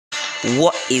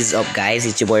What is up, guys?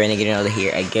 It's your boy Renegade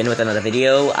here again with another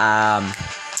video.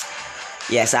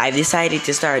 Yes, I've decided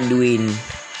to start doing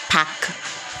pack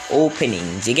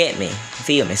openings. You get me?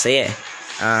 Feel me? So yeah.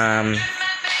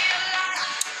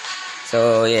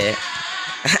 So yeah.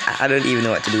 I don't even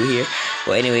know what to do here.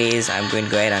 But anyways, I'm going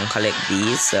to go ahead and collect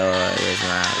these. So here's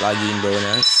my login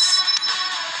bonus.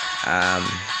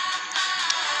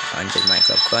 100 my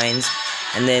club coins.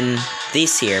 And then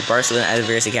this here, Barcelona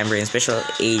Adversary Campaign Special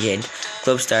Agent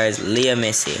Club Stars Leo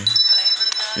Messi.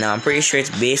 Now I'm pretty sure it's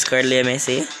base card Leo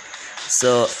Messi,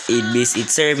 so it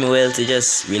served me well to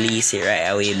just release it right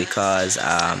away because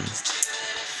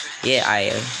yeah,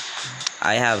 I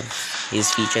have his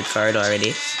featured card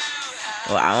already.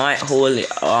 Well, I might hold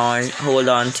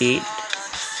on to it,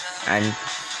 and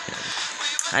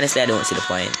honestly I don't see the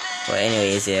point. But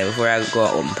anyways, yeah, before I go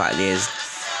open pack, there's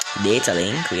data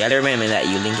link. We gotta remember that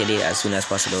you link it as soon as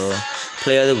possible.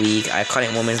 Player of the week,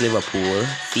 iconic moments Liverpool,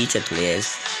 featured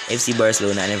players, FC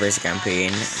Barcelona anniversary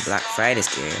campaign, Black Friday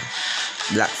sale,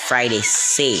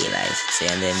 I should say,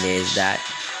 and then there's that.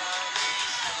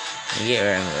 You get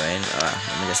where I'm going.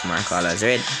 Let me just mark all as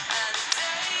red.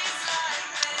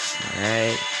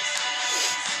 Alright.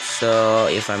 So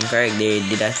if I'm correct, they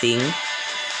did a thing.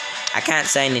 I can't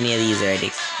sign any of these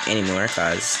already anymore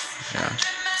because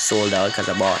sold out because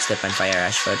I bought Step and Fire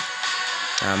Rashford.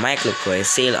 My club coin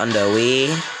sale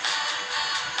underway.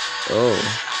 Oh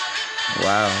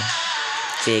wow,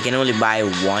 so you can only buy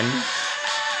one,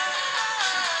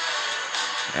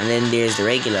 and then there's the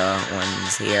regular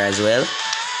ones here as well.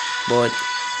 But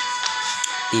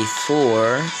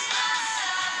before,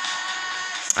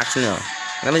 actually no,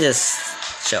 let me just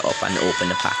shut up and open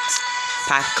the packs.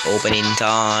 Pack opening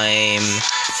time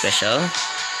special.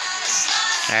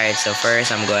 Alright, so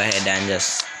first I'm going ahead and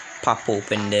just pop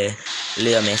open the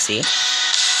Leo Messi.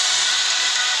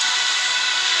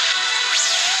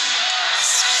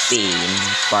 Spain,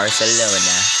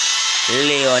 Barcelona,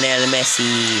 Lionel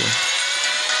Messi.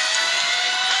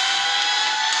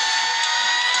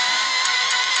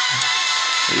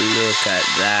 Look at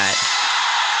that.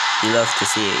 You love to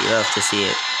see it, you love to see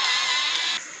it.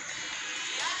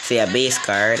 So yeah, base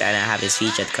card, and I have his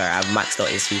featured card. I've maxed out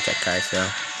his featured card, so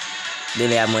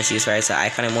didn't have much use for it. So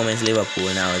iconic moments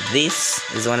Liverpool. Now this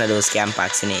is one of those scam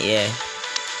packs in it. Yeah,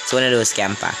 it's one of those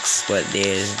scam packs. But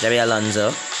there's Xabi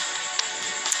Alonso,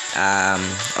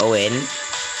 Owen,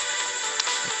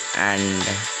 and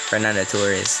Fernando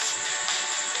Torres.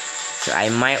 So I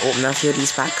might open a few of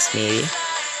these packs, maybe.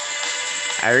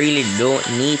 I really don't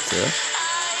need to.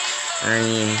 I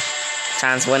mean,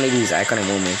 chance one of these iconic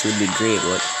moments would be great,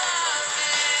 but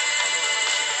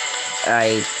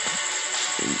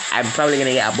I'm probably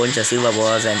gonna get a bunch of silver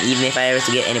balls, and even if I were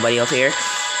to get anybody up here,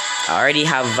 I already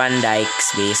have Van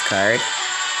Dijk's base card.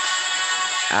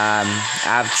 I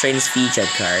have Trent's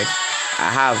featured card. I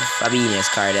have Fabinho's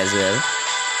card as well.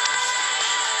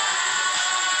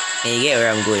 And you get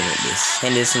where I'm going with this.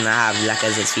 Henderson, I have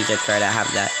Lacazette's featured card. I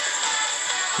have that.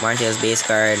 Martial's base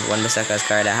card. Wan-Bissaka's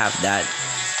card. I have that.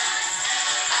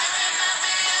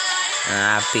 And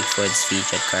I have Pickford's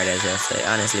featured card as well. So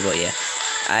honestly, but yeah,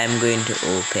 I'm going to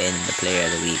open the player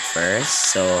of the week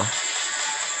first. So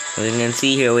as you can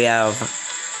see here, we have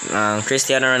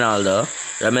Cristiano Ronaldo,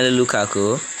 Romelu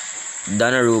Lukaku,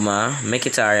 Donnarumma,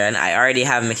 Mkhitaryan. I already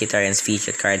have Mkhitaryan's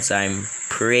featured card, so I'm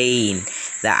praying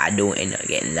that I don't end up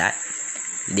getting that.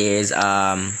 There's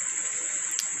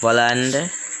Volland,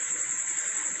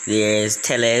 there's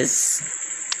Telles,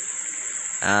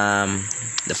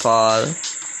 the Paul,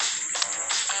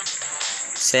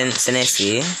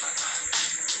 Senesi,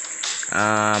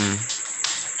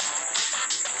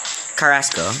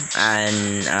 Carrasco,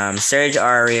 and Serge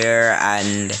Aurier,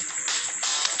 and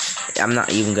I'm not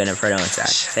even gonna pronounce that.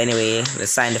 So anyway,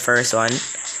 let's sign the first one.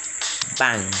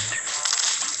 Bang,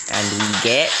 and we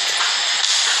get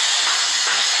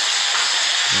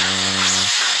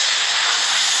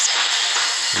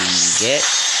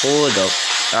hold up.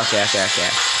 Okay.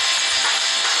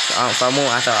 For a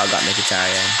moment I thought I got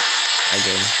Mkhitaryan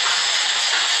again.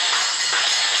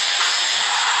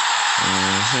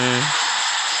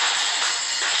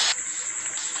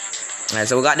 Alright,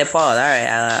 so we got the Paul. Alright,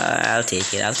 I'll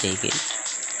take it.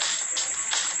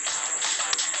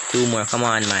 Two more, come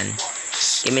on, man.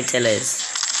 Give me Telles.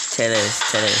 English.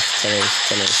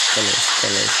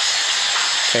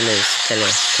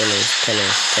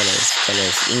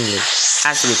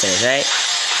 Has to be Telles, right?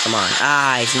 Come on.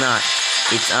 It's not.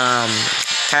 It's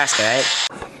Carrasco, right?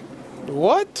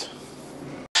 What?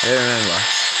 I don't remember.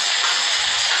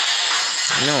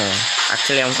 No,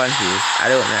 actually I'm confused. I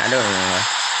don't remember.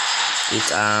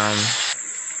 It's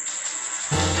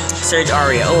Surge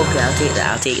Aria. Oh, okay, I'll take that.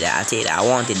 I'll take that. I'll take that. I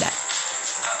wanted that.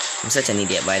 I'm such an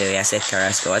idiot, by the way. I said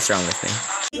Carrasco. What's wrong with me?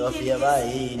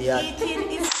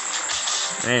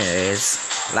 Anyways,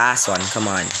 last one. Come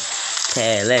on.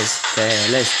 Tell us. Freak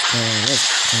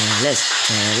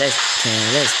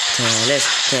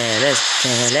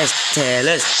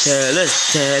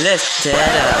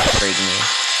me.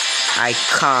 I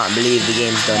can't believe the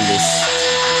game's done this.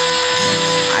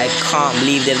 I can't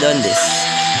believe they've done this.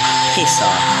 Piss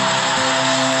off.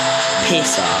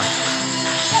 Piss off.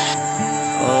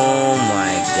 Oh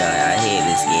my god, I hate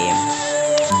this game.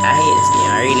 I hate this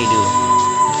game, I really do.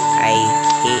 I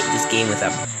hate this game with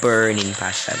a burning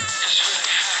passion.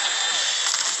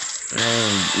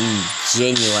 I'm in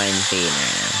genuine pain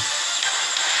right now.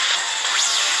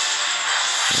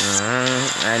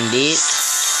 And it's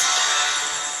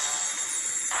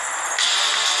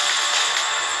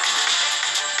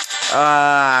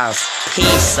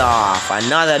piss off.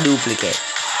 Another duplicate.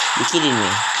 You kidding me?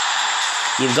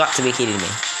 You've got to be kidding me.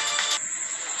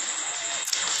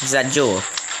 Is that joke?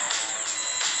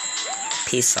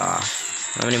 Piss off.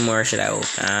 How many more should I open?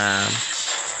 I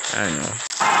don't know.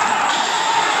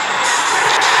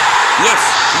 Yes.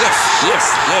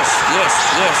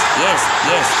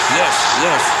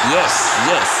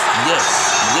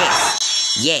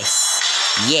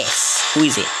 Who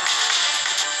is it?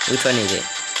 Which one is it?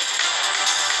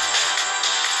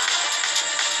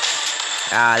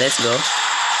 Let's go.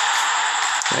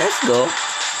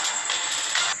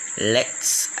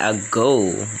 Let's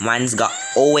go. Man's got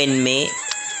Owen, mate.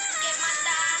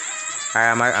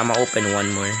 Alright, I'm gonna open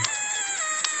one more.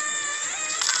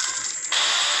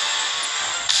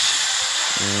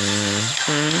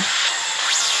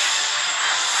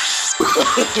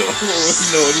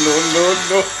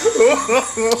 No.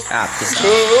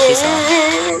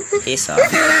 Piss off.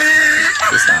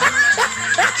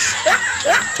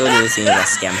 Told you this thing was a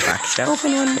scam pack. Should I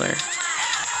open one more?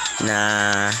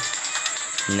 Nah.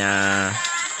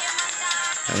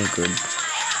 I'm good.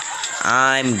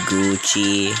 I'm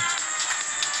Gucci.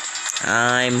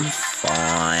 I'm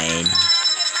fine.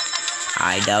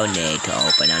 I don't need to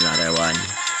open another one.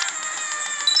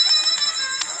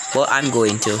 Well, I'm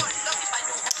going to.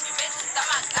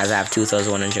 As I have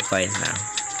 2,100 coins now.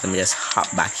 Let me just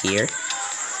hop back here.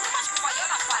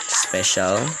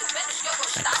 Special.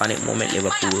 Iconic moment,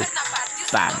 Liverpool.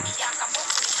 Bam.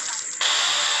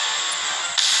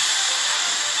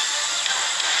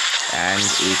 And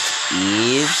it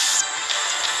is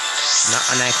not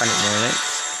an iconic moment.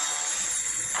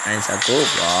 And it's a goal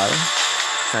ball.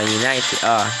 United.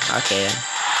 Oh, okay then.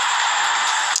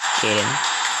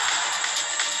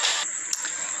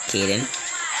 Caden.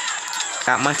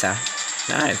 Can't matter.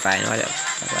 Alright, fine, whatever.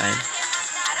 Fine.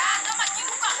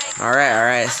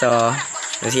 Alright, so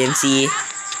as you can see,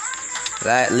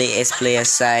 that latest player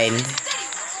signed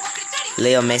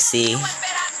Leo Messi,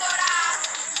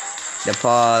 the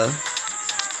Paul,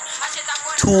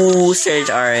 2 Serge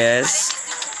Arias,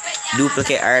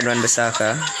 duplicate Aaron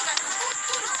Bissaka,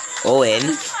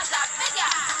 Owen,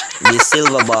 the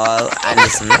Silver Ball,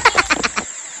 Anderson,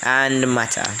 and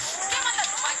Mata.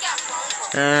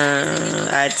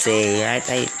 I'd say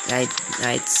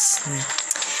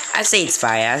it's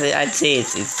fine. I'd say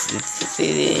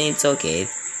it's okay.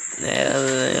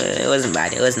 It wasn't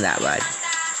bad. It wasn't that bad.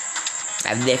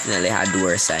 I've definitely had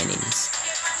worse signings.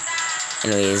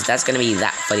 Anyways, that's gonna be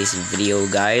that for this video,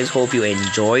 guys. Hope you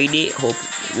enjoyed it.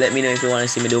 Let me know if you want to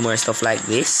see me do more stuff like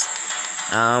this.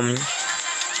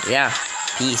 Yeah,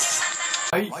 peace.